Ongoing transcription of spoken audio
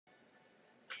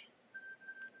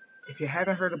If you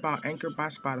haven't heard about Anchor by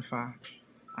Spotify,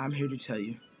 I'm here to tell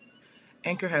you.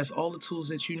 Anchor has all the tools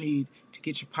that you need to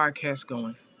get your podcast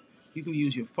going. You can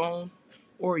use your phone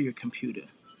or your computer,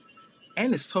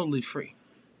 and it's totally free.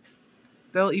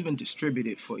 They'll even distribute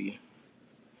it for you.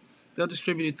 They'll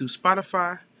distribute it through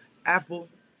Spotify, Apple,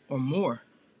 or more.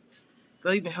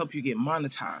 They'll even help you get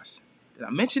monetized. Did I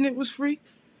mention it was free?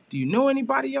 Do you know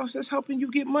anybody else that's helping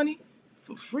you get money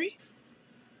for free?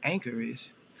 Anchor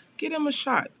is. Give them a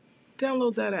shot.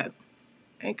 Download that app.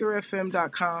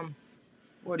 AnchorFM.com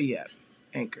or the app.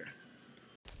 Anchor.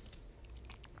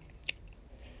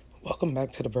 Welcome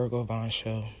back to the Virgo Vaughn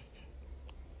Show.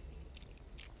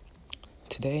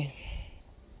 Today,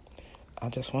 I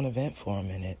just want to vent for a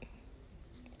minute.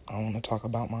 I want to talk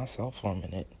about myself for a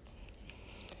minute.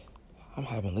 I'm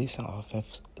having leasing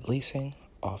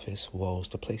office woes.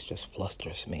 The place just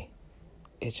flusters me.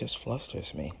 It just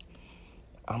flusters me.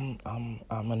 I'm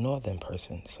a northern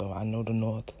person, so I know the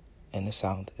north and the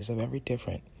south is a very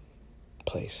different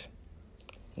place.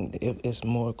 It's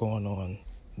more going on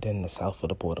than the south of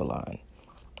the borderline.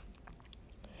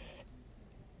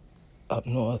 Up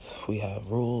north, we have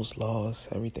rules, laws,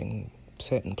 everything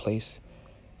set in place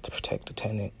to protect the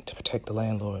tenant, to protect the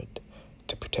landlord,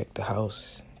 to protect the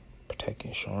house, protect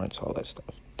insurance, all that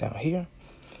stuff. Down here,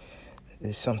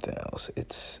 it's something else.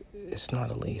 It's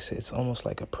not a lease. It's almost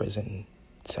like a prison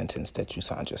sentence that you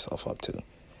signed yourself up to.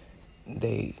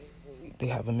 They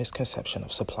have a misconception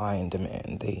of supply and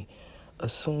demand. They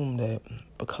assume that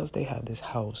because they have this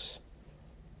house,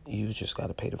 you just got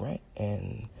to pay the rent,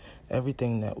 and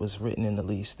everything that was written in the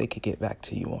lease, they could get back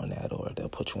to you on that, or they'll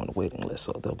put you on the waiting list,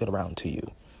 or they'll get around to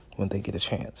you when they get a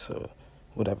chance, or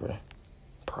whatever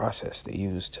process they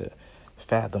use to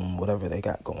fathom whatever they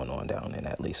got going on down in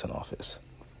that leasing office.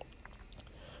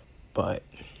 But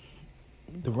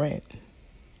the rent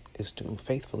is due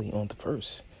faithfully on the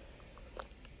first.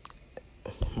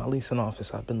 My leasing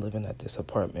office, I've been living at this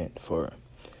apartment for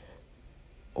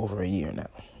over a year now.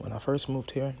 When I first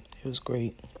moved here, it was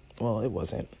great. Well, it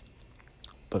wasn't,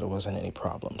 but it wasn't any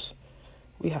problems.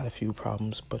 We had a few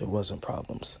problems, but it wasn't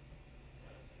problems.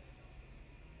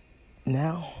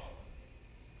 Now,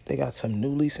 they got some new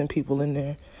leasing people in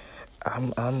there.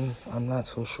 I'm not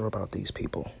so sure about these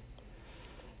people.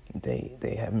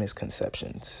 They have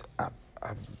misconceptions.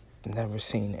 I've never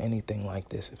seen anything like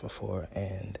this before,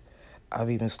 and I've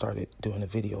even started doing a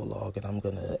video log, and I'm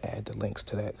gonna add the links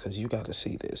to that because you got to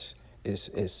see this.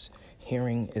 It's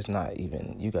hearing is not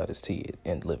even, you got to see it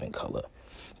in living color.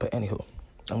 But anywho,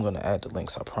 I'm gonna add the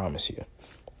links. I promise you.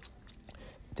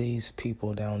 These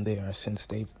people down there, since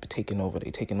they've taken over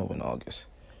in August,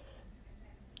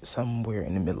 somewhere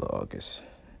in the middle of August.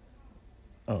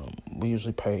 We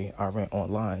usually pay our rent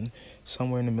online.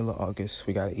 Somewhere in the middle of August,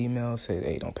 we got an email said,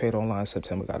 "Hey, don't pay it online.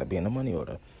 September got to be in the money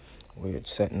order. We're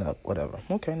setting up, whatever."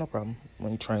 Okay, no problem.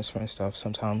 When you transfer and stuff,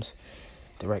 sometimes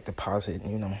direct deposit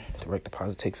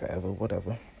take forever,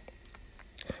 whatever.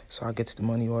 So I gets the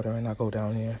money order and I go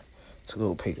down there to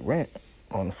go pay the rent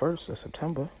on the 1st of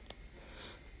September.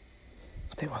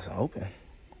 They wasn't open.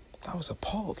 I was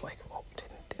appalled, like, oh,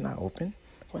 they're not open?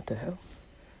 What the hell?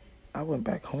 I went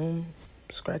back home,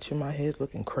 scratching my head,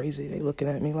 looking crazy. They looking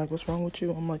at me like, "What's wrong with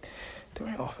you?" I'm like, "The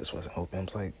rent office wasn't open." I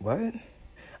was like, "What?"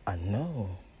 I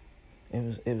know.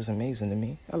 It was amazing to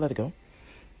me. I let it go.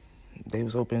 They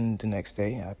was open the next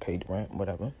day. I paid the rent,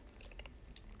 whatever.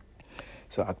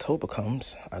 So October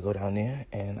comes. I go down there,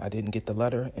 and I didn't get the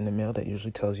letter in the mail that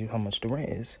usually tells you how much the rent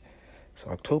is. So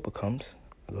October comes.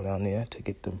 I go down there to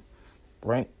get the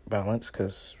rent balance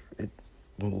because it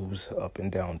moves up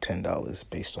and down $10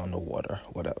 based on the water,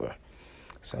 whatever.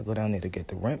 So I go down there to get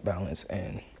the rent balance,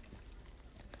 and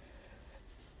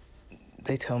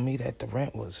they tell me that the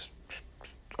rent was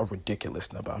a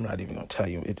ridiculous number. I'm not even going to tell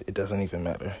you. It doesn't even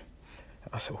matter.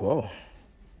 I said, "Whoa.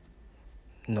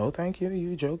 No, thank you.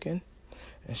 You joking?"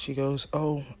 And she goes,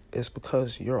 "Oh, it's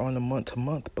because you're on a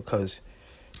month-to-month because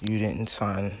you didn't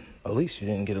sign a lease. You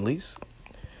didn't get a lease.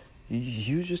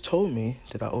 You just told me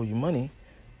that I owe you money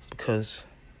because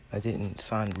I didn't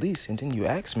sign the lease, and then you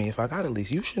asked me if I got a lease.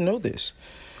 You should know this."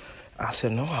 I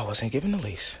said, "No, I wasn't given a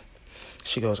lease."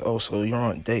 She goes, "Oh, so you're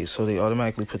on days, so they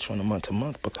automatically put you on a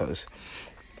month-to-month because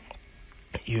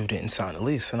you didn't sign a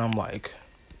lease." And I'm like,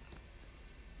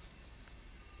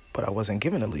 "But I wasn't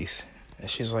given a lease." And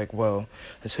she's like, "Well,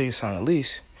 until you sign a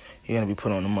lease, you're going to be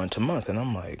put on a month-to-month." And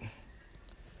I'm like,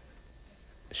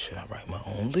 should I write my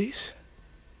own lease?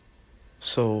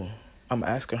 So I'm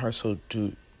asking her, "So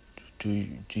do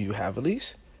you have a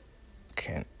lease?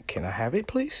 Can I have it,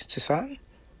 please, to sign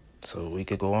so we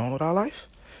could go on with our life?"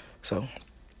 So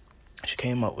She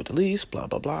came up with the lease, blah,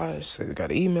 blah, blah. She said, I got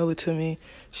to email it to me.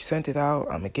 She sent it out.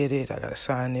 I'm going to get it. I got to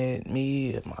sign it.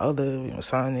 Me and my other, we going to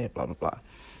sign it, blah, blah, blah.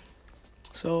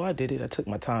 So I did it. I took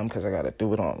my time because I got to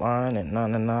do it online.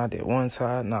 And I did one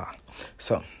side,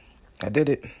 So I did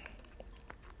it.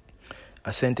 I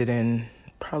sent it in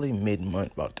probably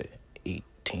mid-month, about the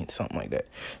 18th, something like that.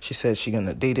 She said she going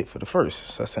to date it for the 1st.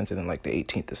 So I sent it in like the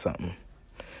 18th or something.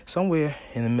 Somewhere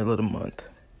in the middle of the month,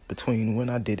 between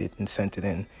when I did it and sent it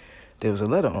in, there was a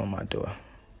letter on my door.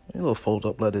 Little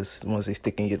fold-up letters, the ones they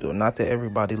stick in your door. Not the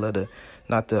everybody letter,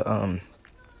 not the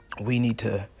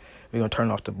we're gonna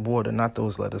turn off the border, not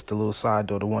those letters. The little side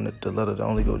door, the letter that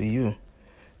only go to you,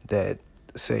 that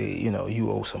say,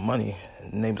 you owe some money.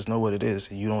 Neighbors know what it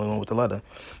is. You the only one with the letter.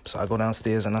 So I go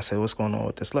downstairs and I say, what's going on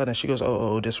with this letter? And she goes,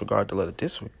 oh, disregard the letter.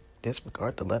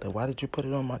 Disregard the letter? Why did you put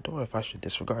it on my door if I should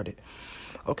disregard it?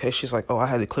 Okay, she's like, I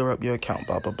had to clear up your account,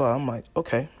 blah, blah, blah. I'm like,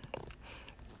 okay.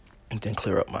 And then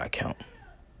clear up my account.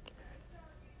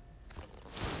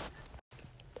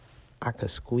 I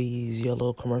could squeeze your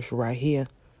little commercial right here.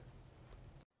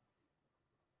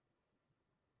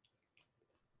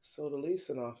 So the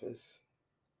leasing office,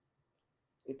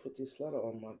 they put this letter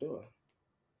on my door.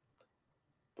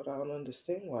 But I don't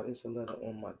understand why there's a letter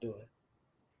on my door.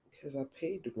 Because I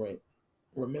paid the rent.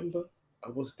 Remember, I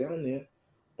was down there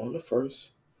on the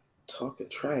 1st talking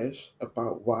trash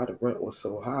about why the rent was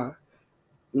so high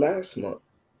last month.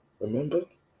 Remember?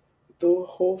 Threw a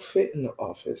whole fit in the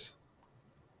office.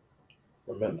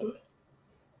 Remember?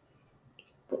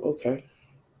 But okay.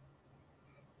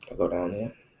 I go down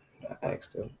there. I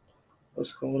asked them,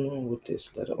 what's going on with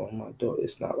this letter on my door?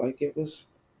 It's not like it was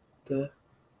the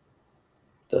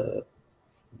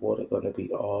water gonna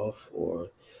be off, or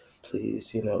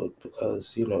please,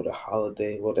 because the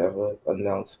holiday, whatever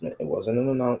announcement. It wasn't an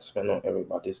announcement on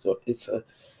everybody's door. It's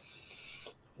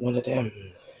one of them.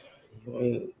 You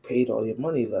ain't paid all your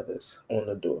money letters on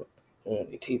the door,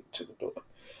 only taped to the door.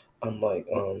 I'm like,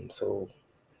 so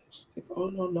she's like, oh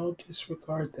no,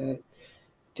 disregard that.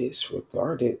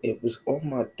 Disregard it. It was on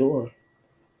my door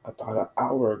about an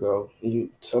hour ago.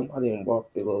 Somebody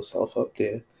walked your little self up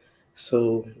there.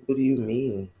 So what do you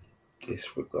mean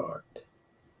disregard?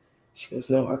 She goes,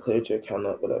 no, I cleared your account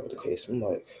up, whatever the case. I'm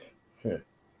like,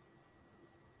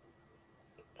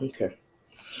 okay.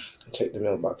 I check the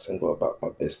mailbox and go about my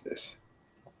business.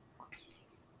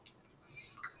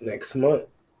 Next month,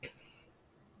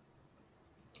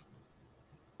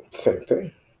 same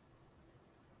thing.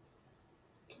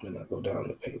 When I go down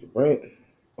to pay the rent,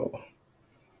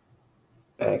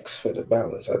 ask for the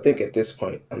balance. I think at this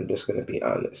point, I'm just going to be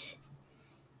honest.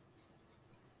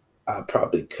 I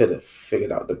probably could have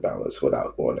figured out the balance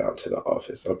without going out to the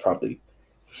office. I'm going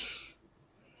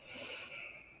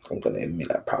to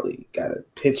admit I probably got a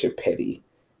pinch of petty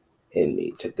in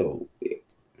me to go.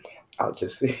 I'll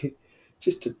just say,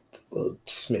 just a little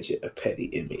smidget of petty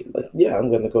in me. Like, yeah, I'm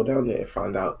going to go down there and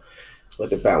find out what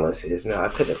the balance is. Now, I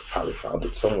could have probably found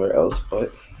it somewhere else,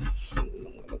 but I'm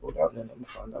going to go down there and I'm going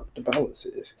to find out what the balance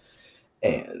is.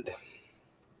 And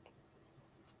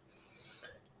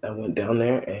I went down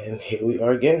there, and here we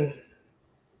are again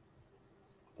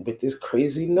with this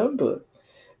crazy number.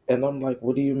 And I'm like,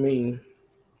 what do you mean?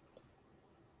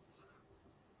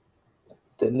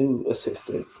 The new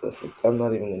assistant, I'm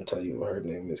not even going to tell you what her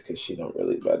name is because she don't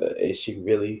really matter. And she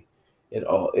really, in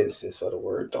all instances of the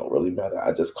word, don't really matter.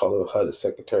 I just call her the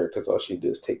secretary because all she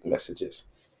does is take messages.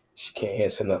 She can't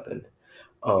answer nothing.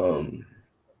 I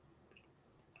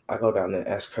go down there and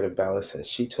ask her the balance, and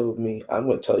she told me, I'm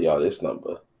going to tell y'all this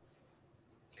number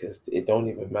because it don't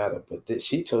even matter. But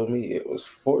she told me it was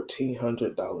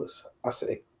 $1,400. I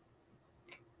said,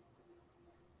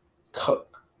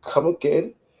 come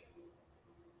again?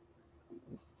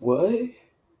 What?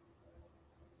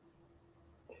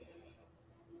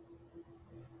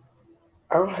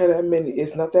 I don't have that many.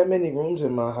 It's not that many rooms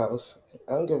in my house.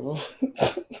 I don't give a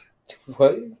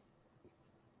what?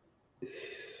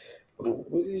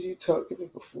 What is you talking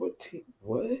about? 14?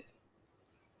 What?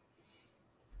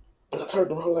 I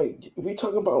turned around like, we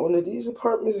talking about one of these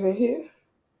apartments in here?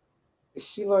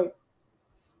 She like,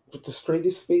 with the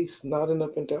straightest face, nodding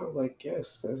up and down, like,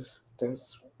 yes,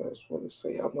 that's what it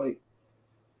say. I'm like,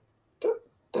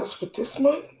 that's for this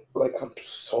month? Like, I'm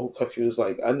so confused.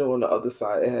 Like, I know on the other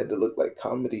side it had to look like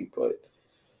comedy, but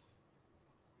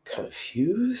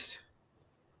confused?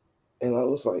 And I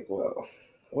was like, well,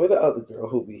 where the other girl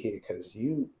who be here?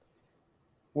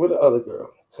 Where the other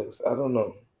girl? Because I don't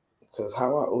know. Because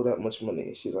how I owe that much money?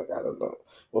 And she's like, I don't know.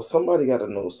 Well, somebody got to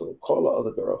know, so call the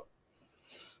other girl.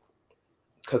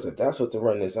 Because if that's what the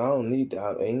run is, I don't need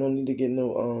that. Ain't no need to get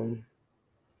no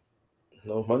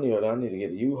No money or I need to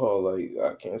get a U-Haul. Like,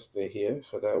 I can't stay here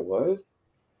for that. What?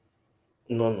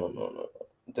 No, no, no, no.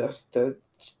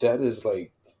 That is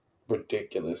like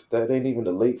ridiculous. That ain't even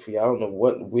the late fee. I don't know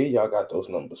where y'all got those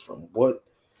numbers from. What?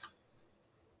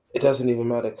 It doesn't even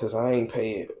matter because I ain't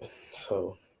pay it.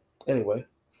 So anyway,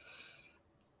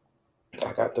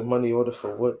 I got the money order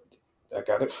for what? I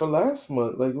got it for last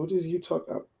month. Like, what is you talk?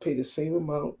 I pay the same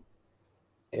amount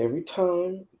every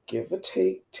time, give or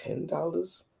take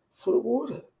 $10 for the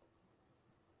water.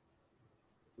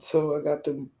 So I got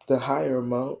the higher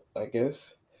amount, I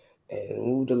guess, and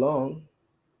moved along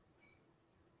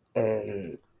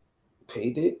and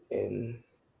paid it, and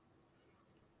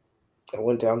I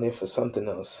went down there for something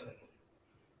else.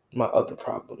 My other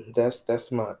problem.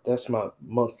 That's my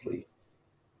monthly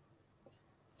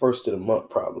first of the month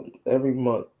problem. Every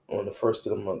month on the first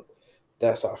of the month,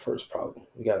 that's our first problem.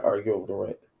 We got to argue over the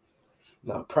rent.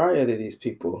 Now, prior to these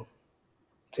people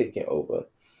taking over,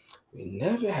 we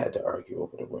never had to argue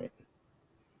over the rent.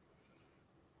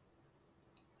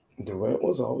 The rent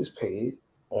was always paid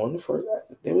on the first.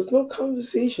 There was no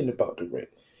conversation about the rent.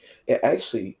 It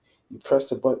actually, you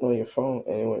pressed a button on your phone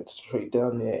and it went straight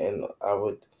down there. And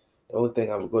the only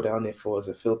thing I would go down there for is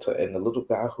a filter. And the little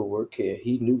guy who worked here,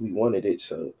 he knew we wanted it,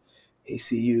 so he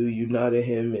see you, you nod at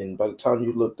him, and by the time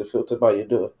you look, the filter by your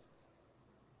door,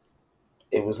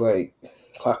 it was like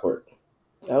clockwork.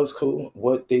 That was cool.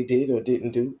 What they did or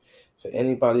didn't do for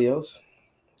anybody else,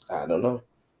 I don't know.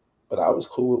 But I was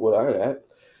cool with what I got.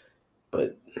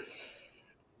 But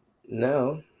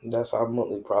now that's our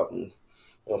monthly problem.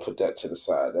 I'm gonna put that to the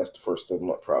side. That's the first of the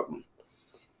month problem.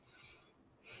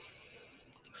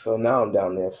 So now I'm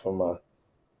down there for my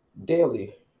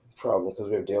daily problem because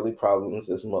we have daily problems,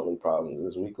 there's monthly problems,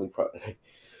 there's weekly problems.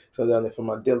 So down there for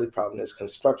my daily problem, there's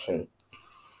construction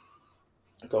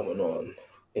going on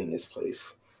in this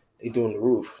place. They doing the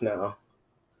roof now.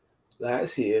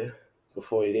 Last year,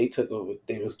 before they took over,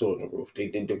 they was doing the roof. They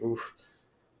did the roof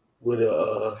with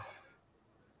over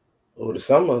the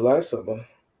summer, last summer.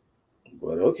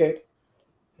 But okay,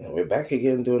 and we're back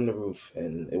again doing the roof,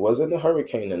 and it wasn't a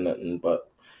hurricane or nothing, but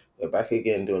we're back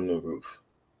again doing the roof.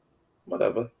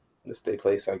 Whatever, it's their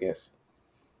place, I guess.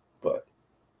 But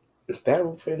that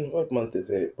roofing, what month is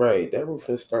it? Right, that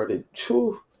roofing started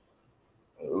a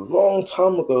long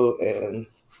time ago, and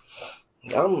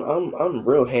I'm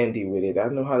real handy with it. I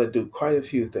know how to do quite a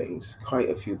few things.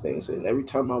 And every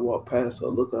time I walk past or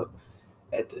look up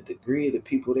at the degree of the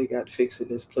people they got fixing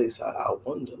this place, I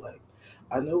wonder like,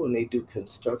 I know when they do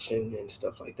construction and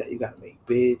stuff like that, you gotta make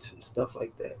bids and stuff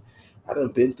like that. I done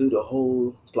been through the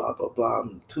whole blah blah blah.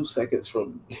 I'm 2 seconds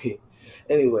from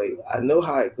anyway, I know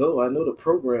how it go. I know the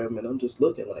program, and I'm just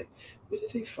looking like, where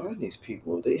did they find these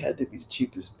people? They had to be the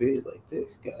cheapest bid. Like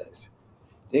these guys,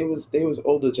 they was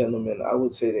older gentlemen. I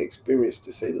would say they experienced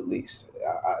to say the least.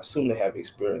 I assume they have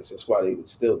experience. That's why they would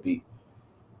still be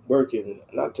working.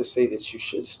 Not to say that you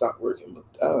should stop working, but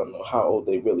I don't know how old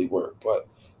they really were. But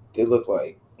they look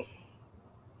like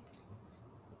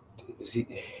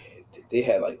they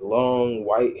had like long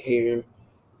white hair.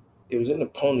 It was in a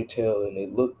ponytail, and they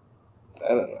looked. I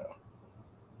don't know.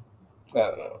 I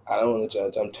don't know. I don't want to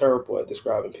judge. I'm terrible at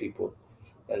describing people,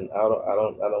 and I don't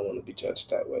want to be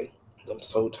judged that way. I'm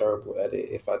so terrible at it.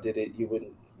 If I did it, you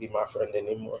wouldn't be my friend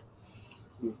anymore.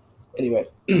 Anyway,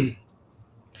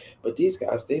 but these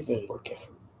guys, they've been working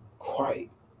for quite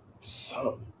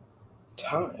some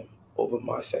time over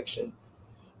my section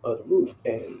of the roof,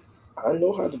 and I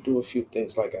know how to do a few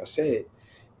things, like I said,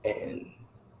 and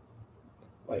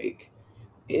like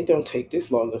it don't take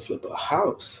this long to flip a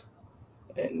house,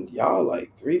 and y'all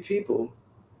like three people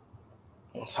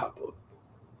on top of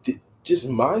just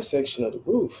my section of the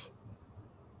roof.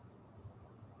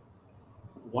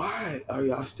 Why are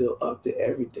y'all still up there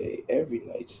every day, every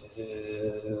night,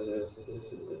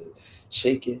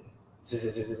 shaking?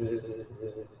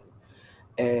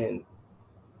 And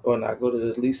when I go to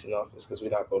the leasing office, because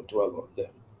we're not going to dwell on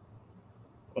them,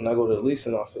 when I go to the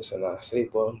leasing office and I say,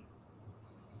 well,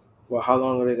 how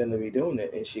long are they going to be doing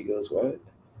it? And she goes, what?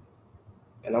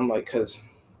 And I'm like, because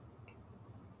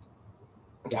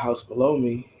the house below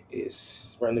me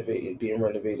is being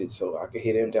renovated, so I can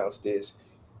hear them downstairs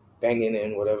banging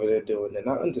in whatever they're doing. And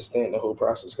I understand the whole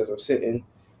process because I'm sitting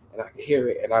and I can hear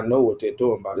it and I know what they're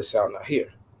doing by the sound I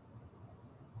hear.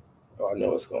 Oh, I know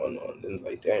what's going on. And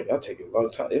like, damn, y'all taking a long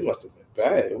time. It must have been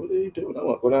bad. What are you doing? I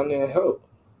want to go down there and help.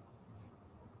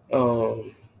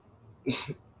 Um,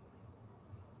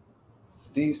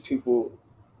 these people,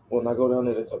 when I go down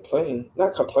there to complain,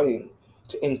 not complain,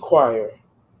 to inquire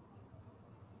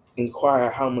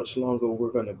how much longer we're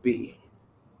gonna be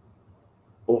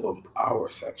over our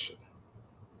section.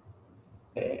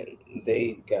 And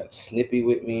they got snippy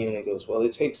with me, and it goes, well,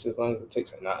 it takes as long as it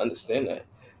takes. And I understand that.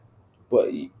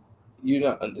 But you're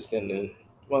not understanding,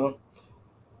 well,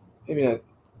 maybe not,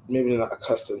 maybe they're not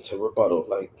accustomed to rebuttal.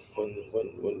 Like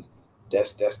when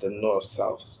that's the north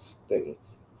south thing.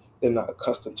 They're not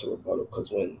accustomed to rebuttal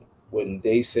because when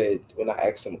I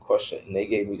asked them a question and they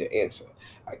gave me the answer,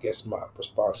 I guess my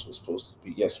response was supposed to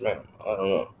be yes, ma'am. I don't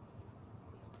know,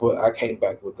 but I came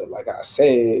back with it. Like I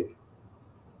said,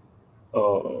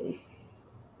 um,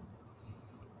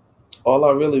 all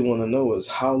I really want to know is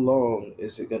how long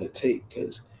is it gonna take?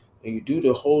 Because when you do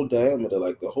the whole diameter,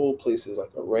 like the whole place is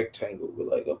like a rectangle with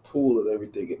like a pool of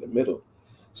everything in the middle.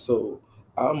 So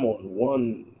I'm on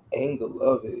one angle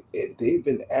of it, and they've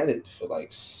been at it for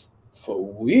like for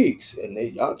weeks, and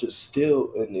y'all just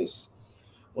still in this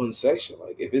one section.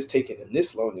 Like if it's taking them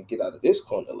this long to get out of this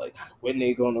corner, like when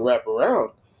they going to wrap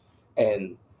around?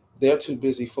 And they're too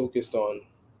busy focused on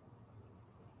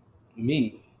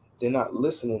me. They're not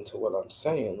listening to what I'm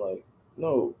saying. Like,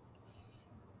 no.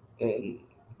 And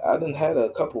I done had a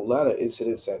couple ladder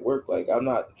incidents at work. Like I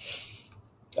might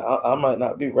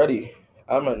not be ready.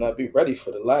 I might not be ready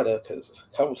for the ladder because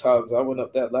a couple times I went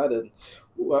up that ladder and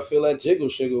ooh, I feel that jiggle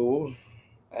shiggle. Ooh.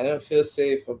 I didn't feel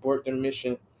safe. Abort the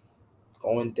mission.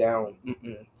 Going down.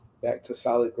 Mm-mm. Back to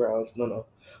solid grounds. No,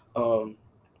 no.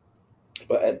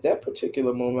 But at that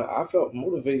particular moment, I felt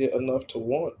motivated enough to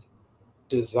want,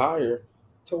 desire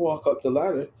to walk up the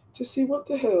ladder to see what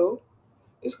the hell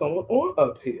is going on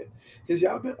up here. Because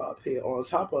y'all been up here on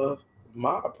top of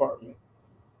my apartment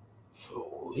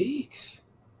for weeks.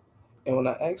 And when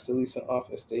I asked the leasing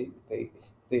office, they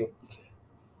they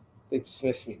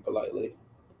dismissed me politely,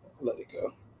 let it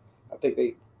go. I think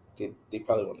they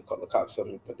probably want to call the cops on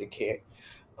me, but they can't.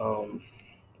 Um,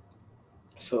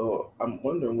 so I'm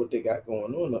wondering what they got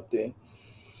going on up there.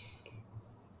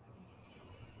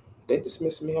 They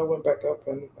dismissed me. I went back up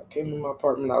and I came in my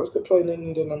apartment. I was complaining,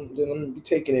 and then I'm gonna be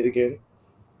taking it again.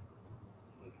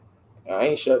 I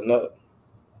ain't shutting up.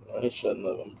 I ain't shutting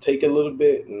up. I'm taking a little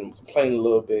bit and I'm complaining a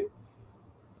little bit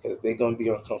because they're gonna be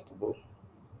uncomfortable.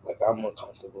 Like I'm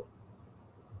uncomfortable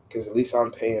because at least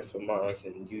I'm paying for mine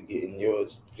and you getting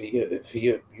yours via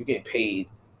you get paid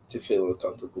to feel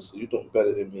uncomfortable. So you're doing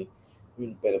better than me. You're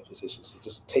in a better position. So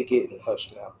just take it and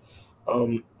hush now.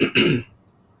 Um,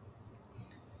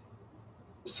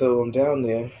 so I'm down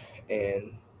there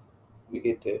and we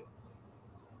get to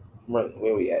rent.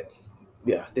 Where we at?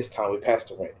 Yeah, this time we passed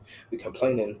the rent. We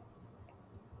complaining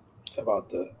about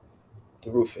the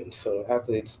roofing. So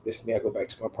after they dismiss me, I go back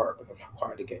to my apartment. I'm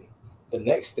quiet again. The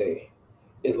next day,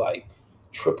 it like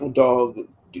triple dog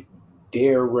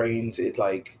dare rains. It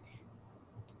like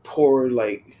poured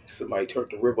like somebody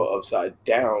turned the river upside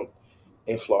down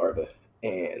in Florida,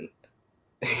 and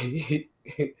they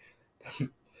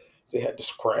had to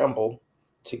scramble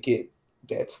to get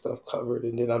that stuff covered.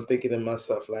 And then I'm thinking to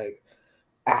myself like,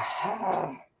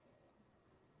 aha!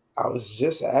 I was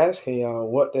just asking y'all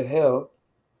what the hell,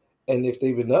 and if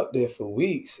they've been up there for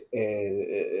weeks,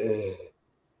 and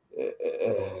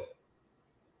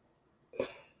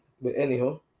but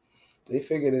anyhow, they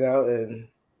figured it out, and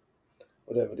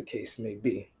whatever the case may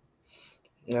be.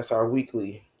 And that's our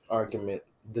weekly argument,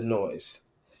 the noise.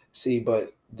 See,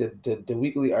 but the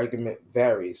weekly argument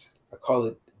varies. I call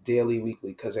it daily,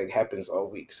 weekly, because it happens all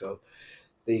week. So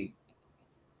they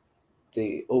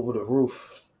they over the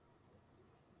roof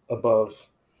above,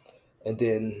 and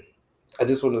then I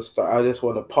just want to start. I just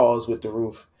want to pause with the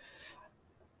roof.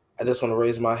 I just want to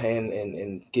raise my hand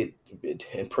and get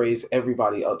and praise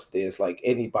everybody upstairs, like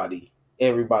everybody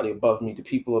above me, the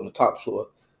people on the top floor,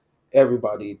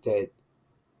 everybody that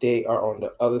they are on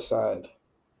the other side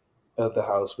of the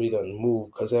house. We done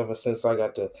moved because ever since I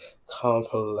got to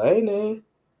complaining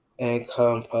and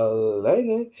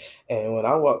complaining, and when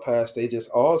I walk past, they just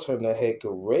all turn their head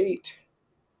great,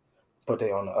 but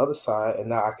they on the other side, and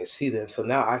now I can see them. So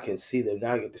now I can see them.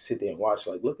 Now I get to sit there and watch.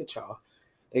 Like, look at y'all.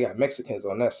 They got Mexicans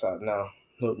on that side now.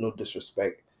 No, no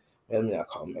disrespect. Let me not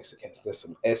call them Mexicans. There's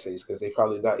some essays because they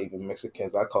probably not even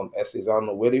Mexicans. I call them essays. I don't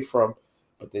know where they from,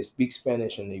 but they speak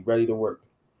Spanish and they ready to work.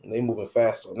 And they moving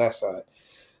fast on that side.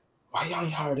 Why y'all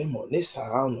ain't hired them on this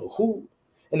side? I don't know who.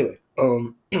 Anyway,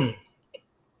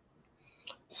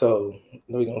 so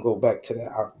we're gonna go back to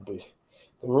that.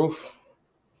 The roof,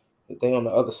 they on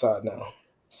the other side now.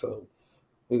 So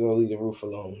we're gonna leave the roof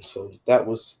alone. So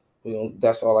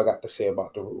that's all I got to say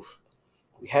about the roof.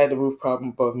 We had the roof problem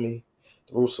above me.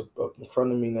 The roof's up in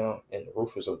front of me now, and the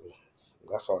roof is over.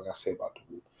 That's all I got to say about the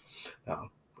roof.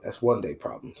 Now, that's one day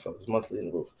problem. So it's monthly in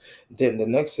the roof. Then the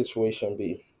next situation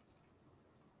be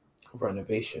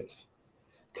renovations.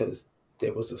 Because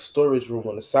there was a storage room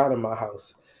on the side of my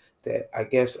house that I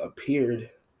guess appeared.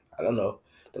 I don't know.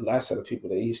 The last set of people,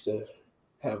 they used to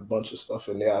have a bunch of stuff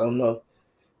in there. I don't know.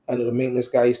 I know the maintenance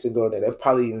guy used to go there. That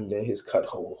probably even been his cut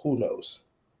hole. Who knows?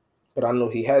 But I know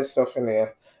he had stuff in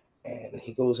there, and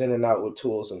he goes in and out with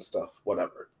tools and stuff,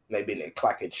 whatever. Maybe they're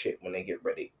clacking shit when they get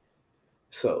ready.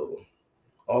 So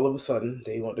all of a sudden,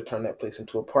 they want to turn that place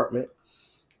into an apartment,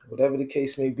 whatever the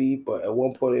case may be. But at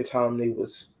one point in time, they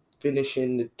was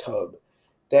finishing the tub.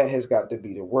 That has got to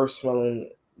be the worst smelling.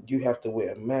 You have to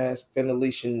wear a mask,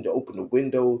 ventilation to open the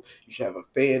window. You should have a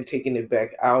fan taking it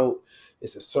back out.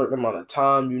 It's a certain amount of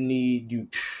time you need. You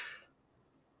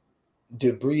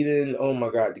the breathing. Oh my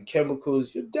God, the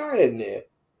chemicals. You're dying there.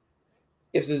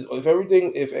 If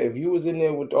you was in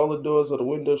there with all the doors or the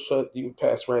windows shut, you would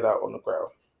pass right out on the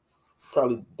ground.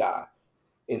 Probably die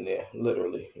in there.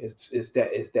 Literally, it's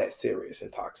that serious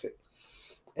and toxic.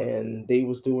 And they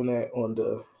was doing that on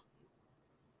the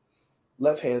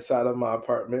left hand side of my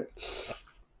apartment.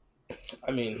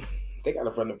 I mean, they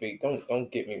gotta renovate.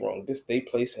 Don't get me wrong. This they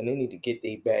place and they need to get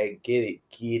their bag, get it.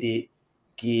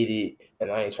 And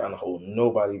I ain't trying to hold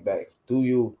nobody back. Do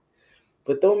you?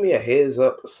 But throw me a heads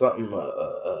up or something,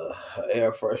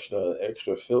 air freshener,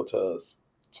 extra filters,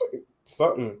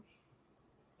 something,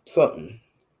 something.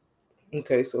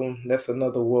 Okay, so that's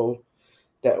another woe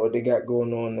that what they got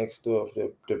going on next door.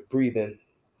 The breathing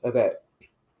of that.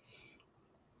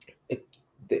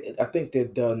 I think they're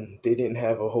done. They didn't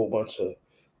have a whole bunch of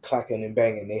clacking and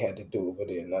banging they had to do over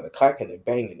there. Now the clacking and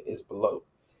banging is below,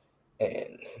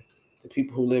 and the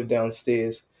people who live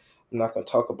downstairs. I'm not gonna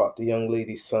talk about the young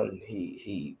lady's son.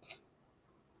 He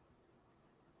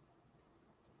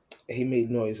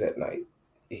made noise at night.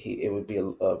 It would be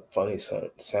a funny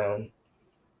sound,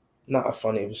 not a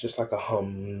funny. It was just like a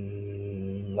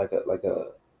hum, like a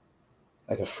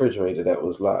refrigerator that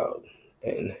was loud,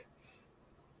 and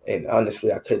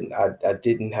honestly, I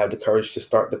didn't have the courage to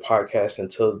start the podcast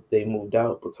until they moved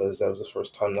out because that was the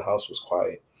first time the house was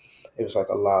quiet. It was like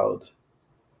a loud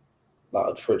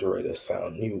refrigerator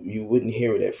sound. You wouldn't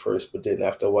hear it at first, but then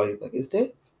after a while, you're like, "Is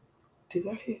that? Did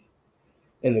I hear?"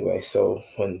 Anyway, so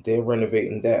when they're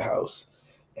renovating that house,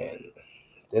 and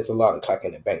there's a lot of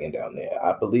clacking and banging down there.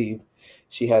 I believe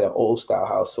she had an old style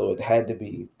house, so it had to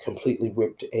be completely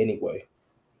ripped anyway.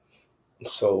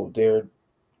 So they're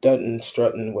dutting,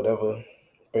 strutting, whatever,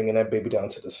 bringing that baby down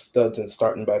to the studs and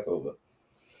starting back over.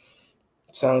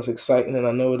 Sounds exciting, and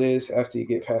I know it is after you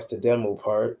get past the demo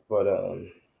part, but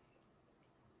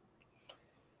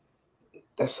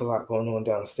that's a lot going on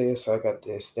downstairs. So I got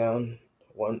this down,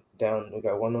 one down. We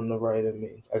got one on the right of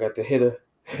me. I got the hitter,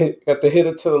 got the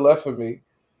hitter to the left of me.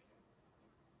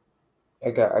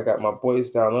 I got my boys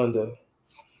down under,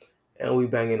 and we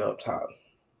banging up top.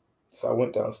 So I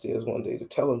went downstairs one day to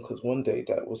tell them because one day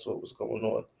that was what was going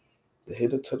on. The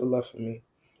hitter to the left of me,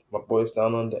 my boys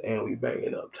down under, and we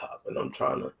banging up top. And I'm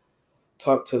trying to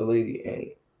talk to the lady, and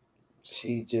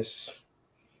she just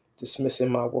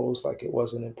dismissing my woes like it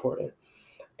wasn't important.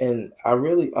 And I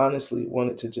really honestly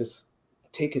wanted to just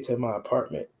take it to my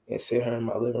apartment and sit her in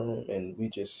my living room, and we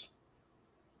just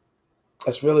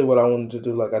that's really what I wanted to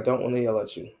do. Like I don't want to yell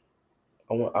at you.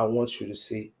 I want you to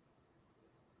see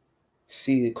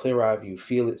the clear eye view,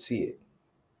 feel it, see it.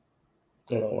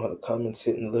 And I want her to come and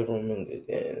sit in the living room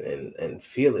and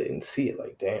feel it and see it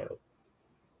like damn.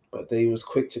 But they was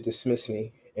quick to dismiss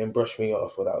me and brush me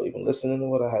off without even listening to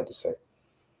what I had to say.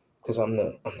 Because I'm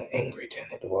the angry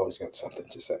tenant who always got something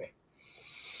to say.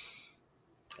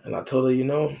 And I told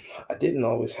her, I didn't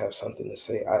always have something to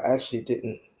say. I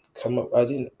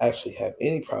didn't actually have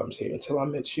any problems here until I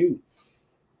met you.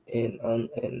 And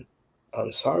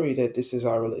I'm sorry that this is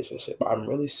our relationship. I'm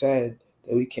really sad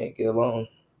that we can't get along.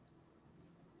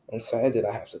 I'm sad that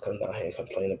I have to come down here and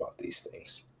complain about these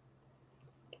things.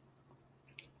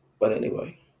 But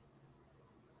anyway,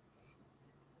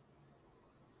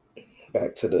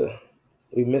 back to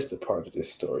we missed a part of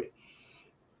this story.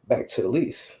 Back to the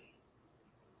lease.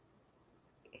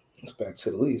 It's back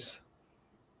to the lease.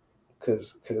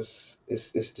 Cause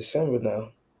it's December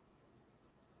now.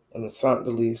 And the signed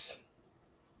the lease.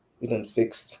 We done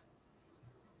fixed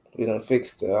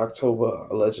the October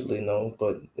allegedly no,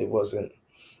 but it wasn't.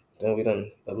 Then we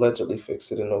done allegedly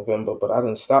fixed it in November, but I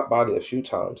done stopped by there a few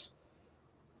times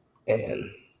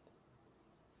and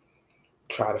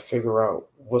try to figure out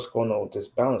what's going on with this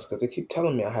balance because they keep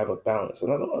telling me I have a balance,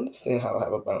 and I don't understand how I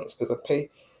have a balance because I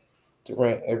pay the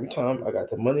rent every time. I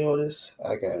got the money on this.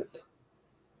 I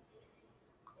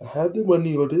have the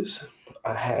money on this.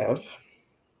 I have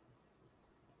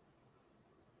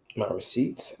my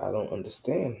receipts. I don't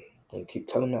understand. They keep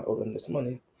telling me I owe them this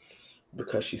money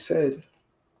because she said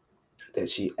that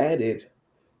she added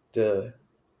the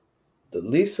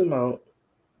lease amount,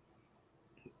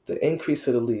 the increase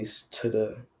of the lease to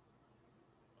the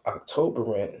October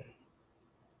rent,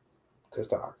 because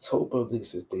the October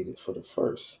lease is dated for the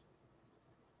first.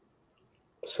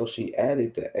 So she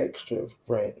added the extra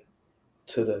rent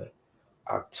to the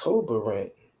October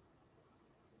rent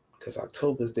because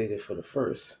October is dated for the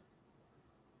first.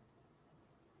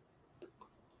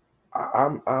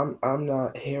 I'm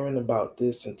not hearing about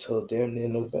this until damn near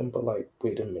November. Like,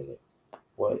 wait a minute,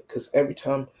 what? Because every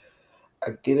time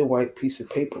I get a white piece of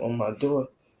paper on my door,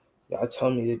 y'all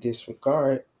tell me to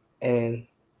disregard, and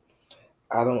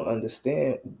I don't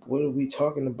understand. What are we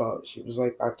talking about? She was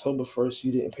like, October 1st,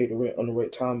 you didn't pay the rent on the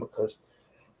right time because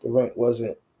the rent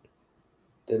wasn't.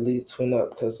 The lease went up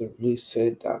because the lease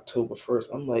said October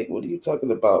 1st. I'm like, what are you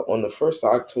talking about? On the 1st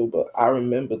of October, I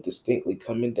remember distinctly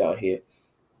coming down here,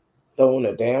 throwing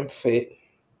a damn fit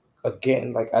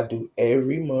again, like I do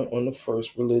every month on the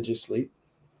 1st religiously.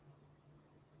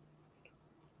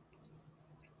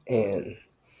 And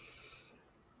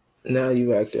now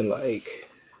you acting like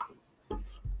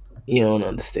you don't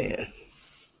understand.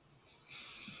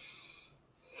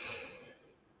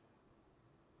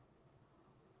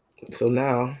 So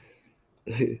now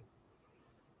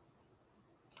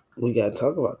we got to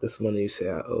talk about this money you say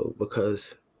I owe,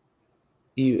 because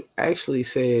you actually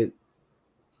said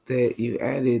that you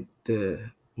added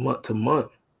the month to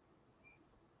month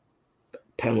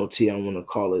penalty, I want to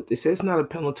call it. They say it's not a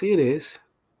penalty, it is.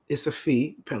 It's a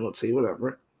fee, penalty,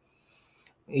 whatever.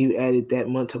 You added that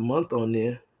month to month on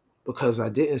there because I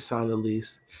didn't sign the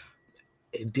lease.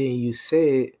 And then you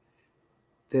said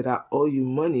that I owe you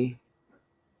money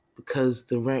because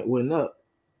the rent went up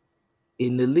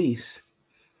in the lease.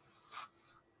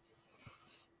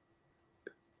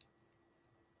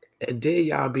 And then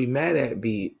y'all be mad at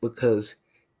me because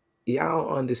y'all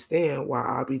don't understand why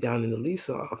I be down in the lease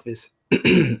office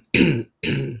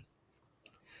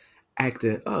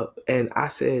acting up. And I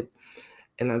said,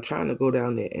 and I'm trying to go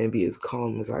down there and be as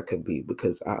calm as I could be,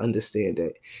 because I understand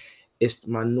that it's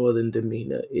my northern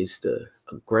demeanor, it's the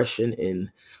aggression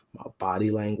in my body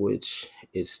language,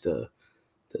 it's the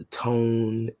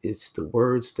tone, it's the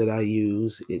words that I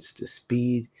use, it's the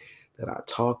speed that I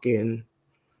talk in,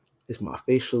 it's my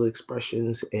facial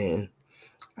expressions, and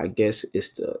I guess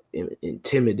it's the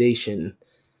intimidation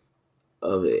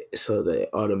of it. So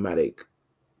the automatic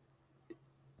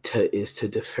is to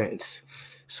defense.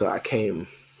 So I came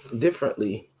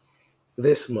differently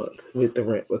this month with the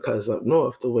rent, because up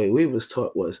north the way we was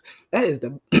taught was that is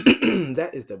the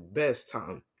that is the best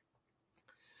time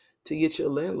to get your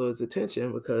landlord's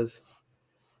attention, because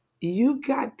you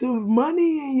got the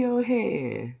money in your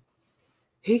hand.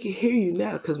 He can hear you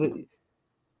now, because when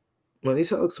money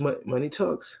talks, money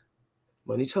talks,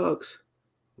 money talks,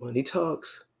 money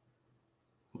talks,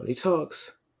 money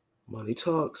talks, money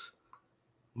talks,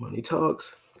 money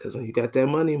talks. Because when you got that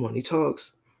money, money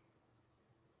talks.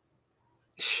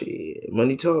 Shit,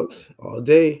 money talks all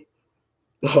day,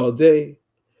 all day.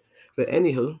 But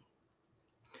anywho,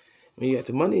 when you got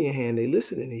the money in your hand, they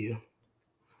listening to you.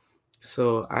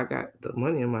 So I got the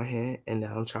money in my hand, and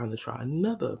now I'm trying to try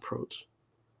another approach.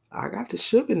 I got the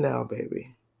sugar now,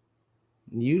 baby.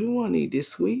 You don't want to eat this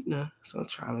sweetener, so I'm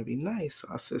trying to be nice. So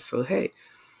I said, so hey,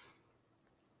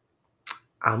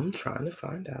 I'm trying to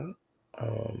find out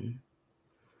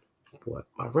what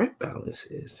my rent balance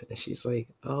is. And she's like,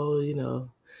 oh,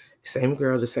 same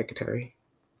girl, the secretary.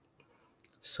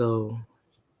 So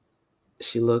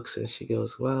she looks and she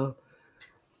goes, well,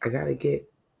 I gotta get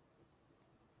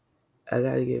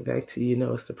back to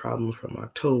you. It's the problem from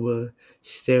October.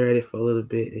 She stared at it for a little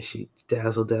bit and she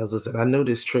dazzles. And I know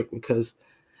this trick because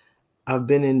I've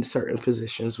been in certain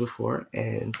positions before,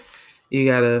 and you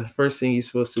gotta, first thing you're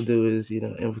supposed to do is,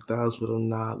 empathize with them,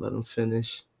 not let them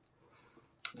finish.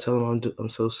 Tell them I'm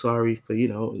so sorry for,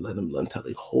 let them tell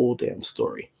the whole damn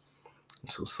story. I'm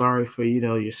so sorry for,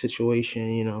 your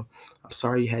situation, I'm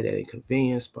sorry you had that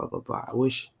inconvenience, blah, blah, blah. I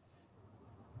wish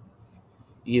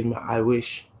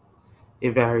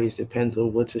it varies, depends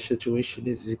on what the situation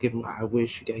is. Just give them I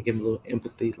wish, you gotta give them a little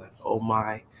empathy, like, oh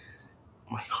my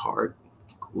heart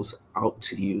goes out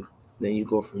to you. Then you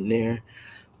go from there,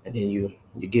 and then you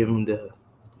give them the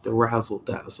razzle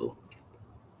dazzle.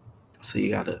 So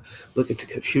you gotta look at the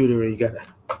computer and you gotta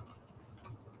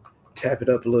tap it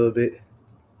up a little bit,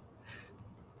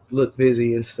 look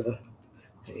busy and stuff.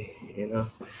 You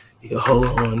can hold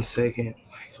on 1 second.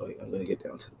 Wait, I'm gonna get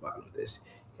down to the bottom of this.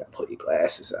 You gotta pull your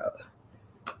glasses out.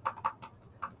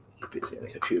 Get busy on the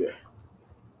computer.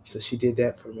 So she did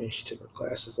that for me. She took her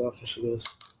glasses off and she goes,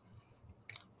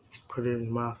 put it in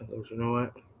her mouth and goes, you know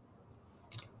what?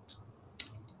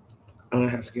 I'm gonna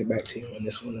have to get back to you on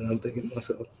this one. And I'm thinking to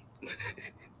myself,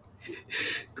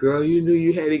 girl, you knew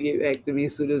you had to get back to me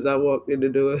as soon as I walked in the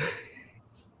door.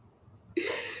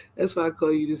 That's why I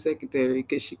call you the secretary,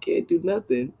 because she can't do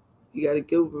nothing. You gotta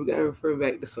go. We gotta refer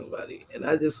back to somebody. And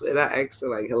I asked her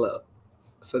like, hello.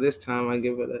 So this time I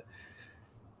give her the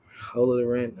whole of the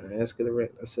rent. I asked her the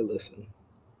rent. I said, listen,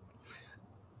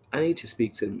 I need to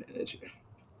speak to the manager,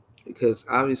 because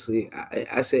obviously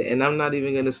I said, and I'm not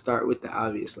even gonna start with the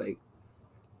obvious. Like,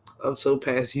 I'm so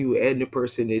past you and the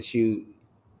person that you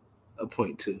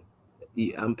appoint to.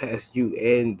 I'm past you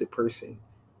and the person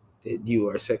that you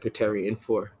are secretary in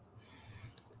for.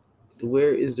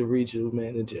 Where is the regional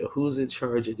manager? Who's in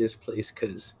charge of this place?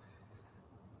 Because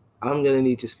I'm gonna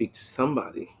need to speak to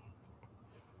somebody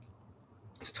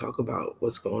to talk about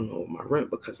what's going on with my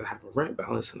rent, because I have a rent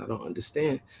balance and I don't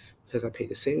understand, because I pay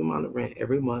the same amount of rent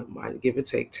every month, might give or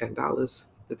take $10,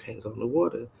 depends on the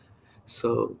water.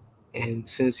 So, and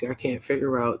since I can't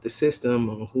figure out the system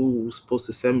on who's supposed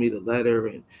to send me the letter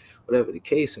and whatever the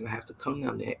case, and I have to come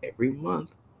down there every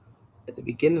month. At the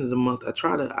beginning of the month, I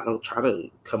don't try to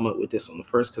come up with this on the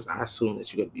first, because I assume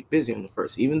that you're gonna be busy on the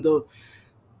first. Even though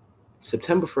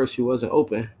September 1st you wasn't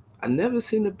open, I never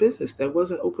seen a business that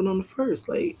wasn't open on the first.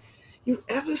 Like, you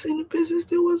ever seen a business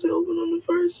that wasn't open on the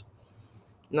first?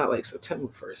 Not like September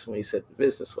 1st when he said the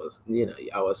business was,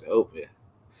 I wasn't open.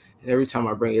 And every time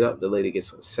I bring it up, the lady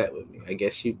gets upset with me. I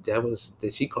guess she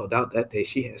called out that day.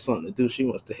 She had something to do. She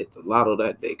wants to hit the lotto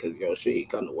that day, because she ain't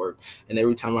come to work. And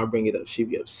every time I bring it up, she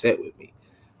be upset with me.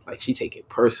 Like, she take it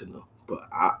personal. But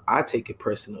I take it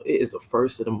personal. It is the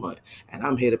first of the month, and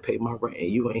I'm here to pay my rent, and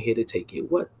you ain't here to take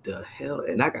it. What the hell?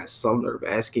 And I got some nerve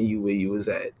asking you where you was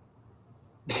at.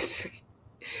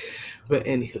 But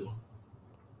anywho,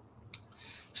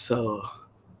 so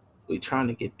we trying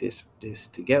to get this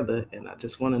together, and I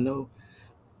just want to know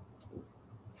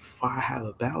if I have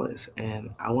a balance, and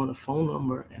I want a phone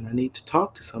number, and I need to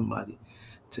talk to somebody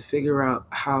to figure out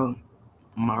how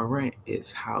my rent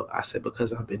is. How I said,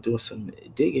 because I've been doing some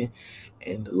digging,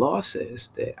 and the law says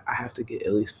that I have to get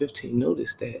at least 15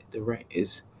 notice that the rent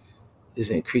is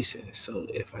increasing. So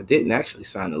if I didn't actually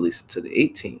sign the lease until the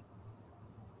 18th,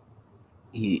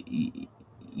 you, you,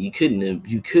 you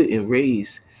couldn't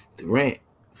raise the rent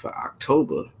for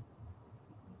October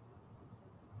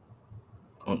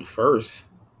on the first.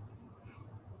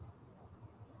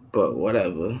 But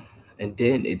whatever. And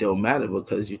then it don't matter,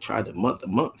 because you tried to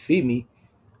month fee me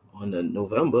on the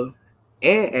November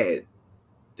and add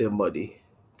their money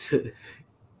to.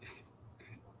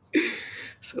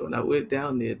 So when I went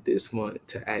down there this month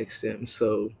to ask them,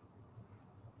 so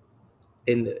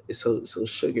so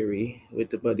sugary with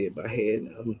the buddy in my head,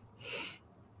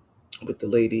 with the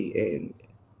lady, and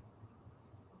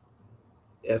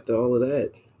after all of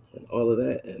that and all of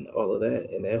that and all of that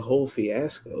and that whole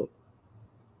fiasco,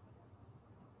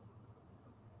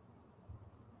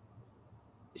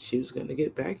 she was gonna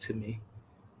get back to me.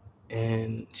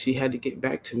 And she had to get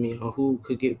back to me on who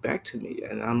could get back to me.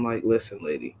 And I'm like, listen,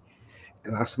 lady.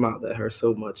 And I smiled at her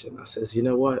so much, and I says, you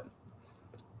know what?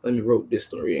 Let me rope this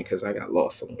story in, because I got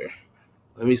lost somewhere.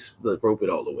 Let me rope it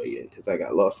all the way in, because I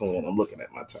got lost somewhere, and I'm looking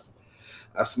at my time.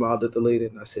 I smiled at the lady,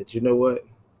 and I said, you know what?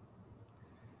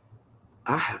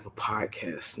 I have a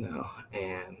podcast now,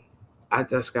 and I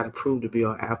just got approved to be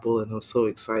on Apple, and I'm so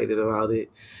excited about it.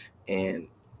 And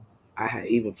I had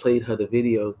even played her the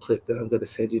video clip that I'm going to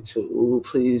send you to. Ooh,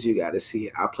 please, you got to see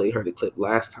it. I played her the clip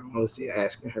last time I was there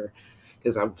asking her,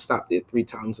 because I stopped there 3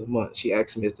 times a month. She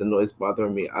asked me, is the noise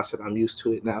bothering me? I said, I'm used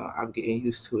to it now. I'm getting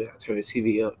used to it. I turned the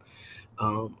TV up.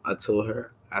 I told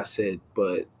her, I said,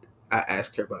 but I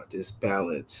asked her about this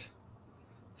balance.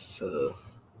 So,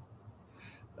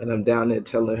 and I'm down there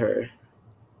telling her,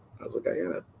 I was like,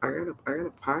 I got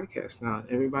a podcast now.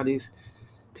 Everybody's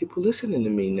people listening to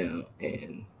me now,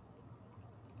 and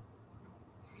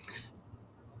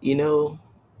you know,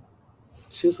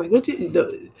 she was like, "What you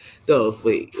no,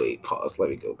 wait, pause.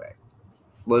 Let me go back.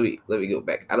 Let me go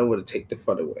back. I don't want to take the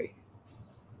fun away."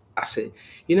 I said,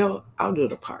 I'm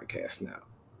doing a podcast now,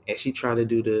 and she tried to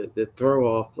do the throw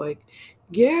off, like,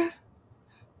 yeah,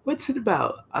 what's it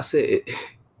about? I said,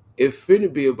 it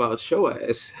finna be about your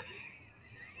ass.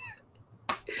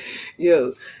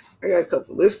 Yo, I got a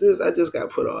couple listeners. I just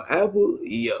got put on Apple.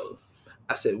 Yo,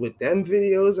 I said, with them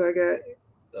videos I got,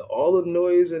 all the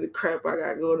noise and the crap I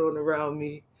got going on around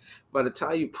me, by the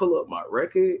time you pull up my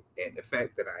record and the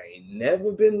fact that I ain't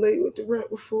never been late with the rent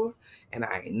before, and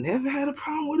I ain't never had a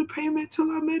problem with a payment till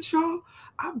I met y'all,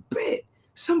 I bet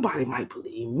somebody might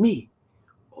believe me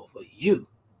over you,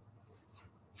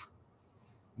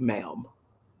 ma'am.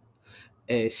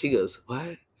 And she goes,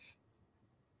 what?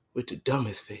 With the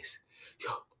dumbest face.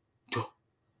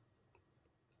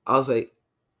 I was like,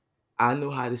 I know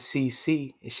how to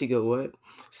CC. And she go, what?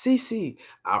 CC.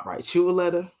 I'll write you a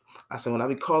letter. I said, when I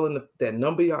be calling that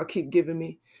number y'all keep giving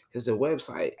me, because the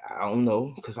website, I don't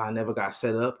know, because I never got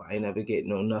set up. I ain't never get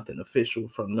nothing official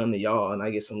from none of y'all. And I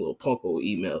get some little punk old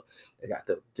email. They got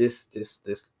this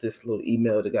little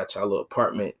email that got y'all little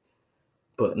apartment.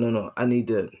 But no, I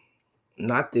need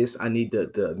not this. I need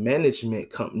the management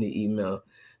company email.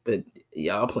 But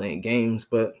y'all playing games.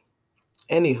 But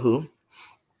anywho,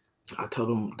 I told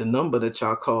them the number that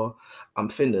y'all call, I'm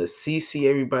finna CC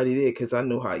everybody there because I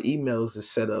know how emails is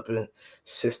set up in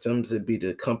systems. It'd be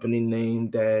the company name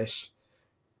dash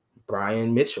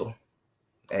Brian Mitchell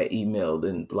at email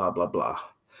and blah blah blah.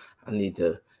 I'm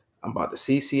about to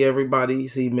CC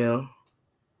everybody's email.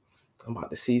 I'm about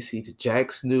to CC the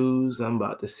Jack's News. I'm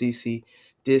about to CC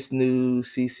this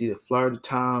news, CC the Florida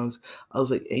Times. I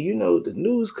was like, and the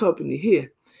news company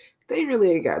here, they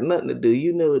really ain't got nothing to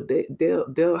do.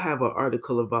 They'll have an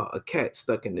article about a cat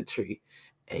stuck in the tree,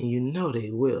 and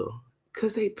they will,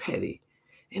 cause they petty,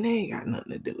 and they ain't got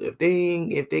nothing to do.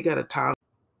 If they got a time,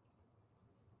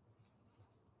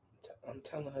 I'm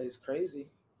telling her it's crazy.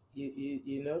 The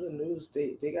news,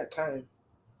 they got time.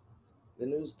 The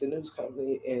news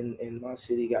company in my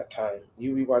city got time.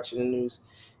 You be watching the news,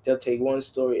 they'll take one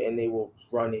story and they will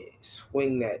run it,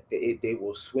 swing that. They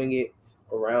will swing it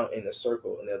around in a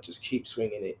circle and they'll just keep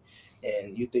swinging it.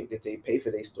 And you think that they pay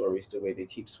for their stories the way they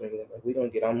keep swinging it. Like, we're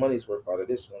going to get our money's worth out of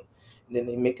this one. And then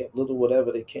they make up little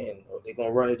whatever they can, or they're going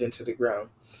to run it into the ground.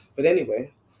 But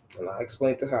anyway, and I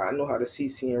explained to her, I know how to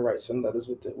CC and write some letters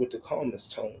with the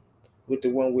calmest tone, with the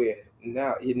one where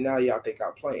now y'all think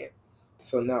I'm playing.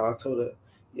 So now I told her,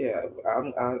 yeah,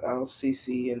 I'll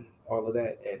CC and all of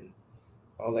that and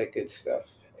all that good stuff.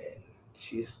 And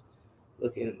she's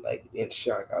looking like in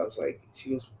shock. I was like, she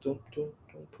goes, don't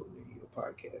put me in your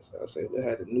podcast. I said, we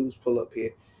had the news pull up here.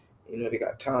 They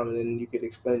got time, and then you could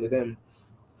explain to them,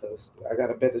 because I got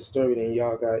a better story than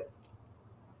y'all got.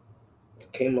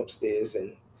 Came upstairs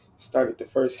and started the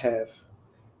first half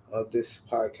of this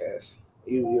podcast.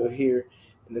 You'll hear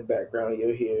in the background,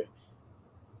 you'll hear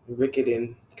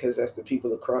ricketing, because that's the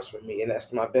people across from me, and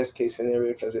that's my best case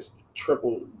scenario because it's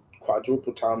triple,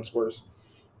 quadruple times worse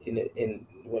in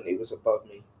when it was above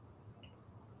me.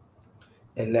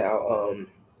 And now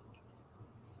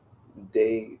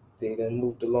they then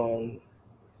moved along,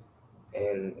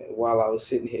 and while I was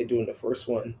sitting here doing the first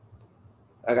one,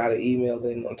 I got an email.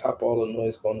 Then on top of all the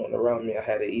noise going on around me, I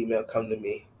had an email come to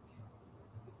me.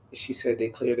 She said they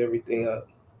cleared everything up.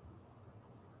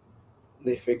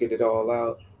 They figured it all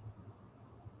out.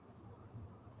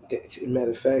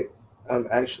 Matter of fact,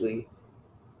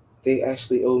 they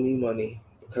actually owe me money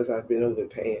because I've been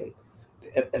overpaying.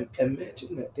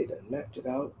 Imagine that they done mapped it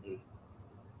out and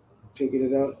figured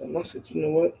it out. And I said, you know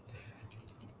what?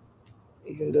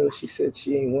 Even though she said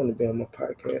she ain't want to be on my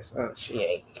podcast, she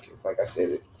ain't. Like I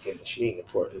said, she ain't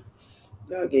important.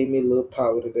 God gave me a little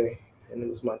power today, and it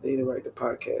was my day to write the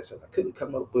podcast, and I couldn't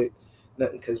come up with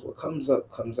nothing because what comes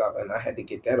up comes out, and I had to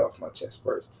get that off my chest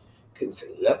first. Couldn't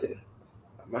say nothing.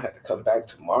 I might have to come back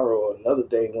tomorrow or another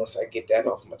day once I get that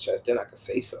off my chest. Then I could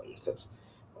say something, because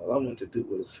all I wanted to do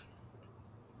was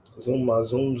zoom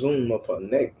up her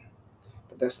neck.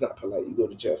 But that's not polite. You go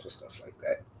to jail for stuff like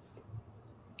that.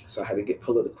 So I had to get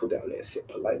political down there and sit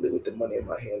politely with the money in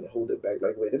my hand and hold it back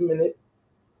like, wait a minute.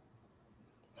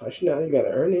 Hush now, you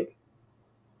gotta earn it.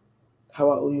 How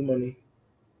I owe you money?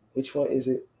 Which one is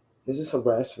it? This is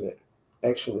harassment,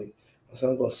 actually. So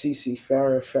I'm going to CC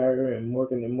Farrer and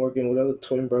Morgan with other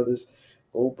twin brothers,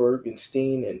 Goldberg and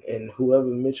Steen and whoever,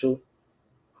 Mitchell,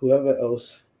 whoever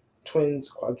else, twins,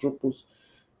 quadruples.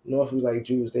 North, we like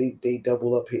Jews. They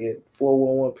double up here.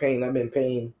 411 pain. I've been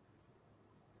paying.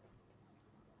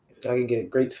 I can get a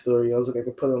great story. I was like, I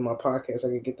could put it on my podcast. I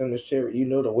could get them to share it. You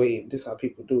know the way. This is how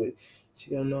people do it.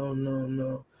 She go,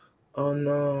 no. Oh,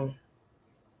 no.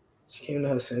 She came to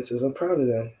her senses. I'm proud of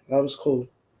them. That was cool.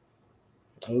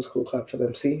 Clap for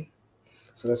them. See?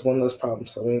 So that's one less problem.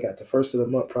 So we ain't got the first of the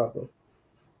month problem.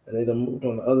 And they done moved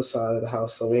on the other side of the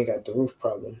house, so we ain't got the roof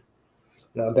problem.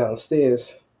 Now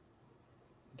downstairs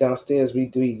we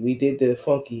did the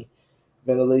funky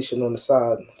ventilation on the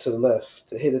side to the left.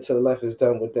 The heater to the left is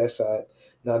done with that side.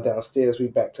 Now downstairs we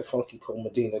back to funky Cold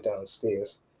Medina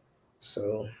downstairs.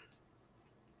 So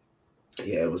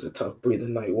yeah, it was a tough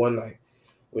breathing night one night.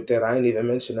 With that, I ain't even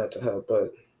mention that to her,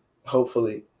 but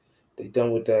hopefully they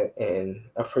done with that. And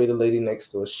I pray the lady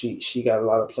next door, she got a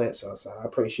lot of plants outside. I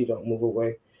pray she don't move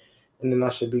away, and then I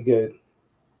should be good,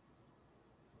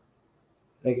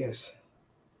 I guess.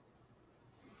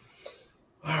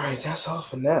 All right, that's all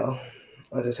for now.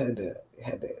 I just had to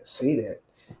say that.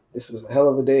 This was a hell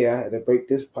of a day. I had to break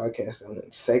this podcast down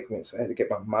in segments. I had to get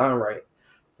my mind right.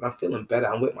 And I'm feeling better.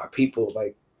 I'm with my people.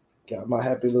 Like, got my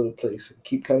happy little place. And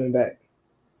keep coming back.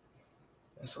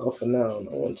 That's all for now.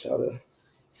 I want y'all to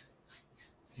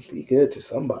be good to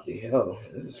somebody. Hell,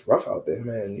 it's rough out there,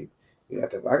 man. I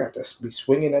got to be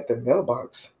swinging at the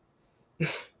mailbox.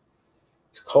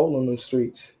 It's cold on them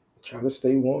streets. Try to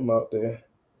stay warm out there.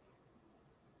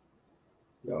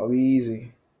 Y'all be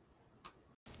easy.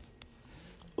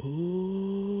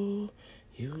 Ooh,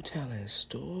 you telling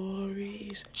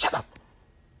stories? Shut up.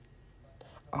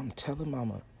 I'm telling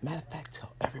mama. Matter of fact,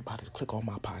 tell everybody to click on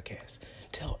my podcast.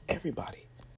 Tell everybody.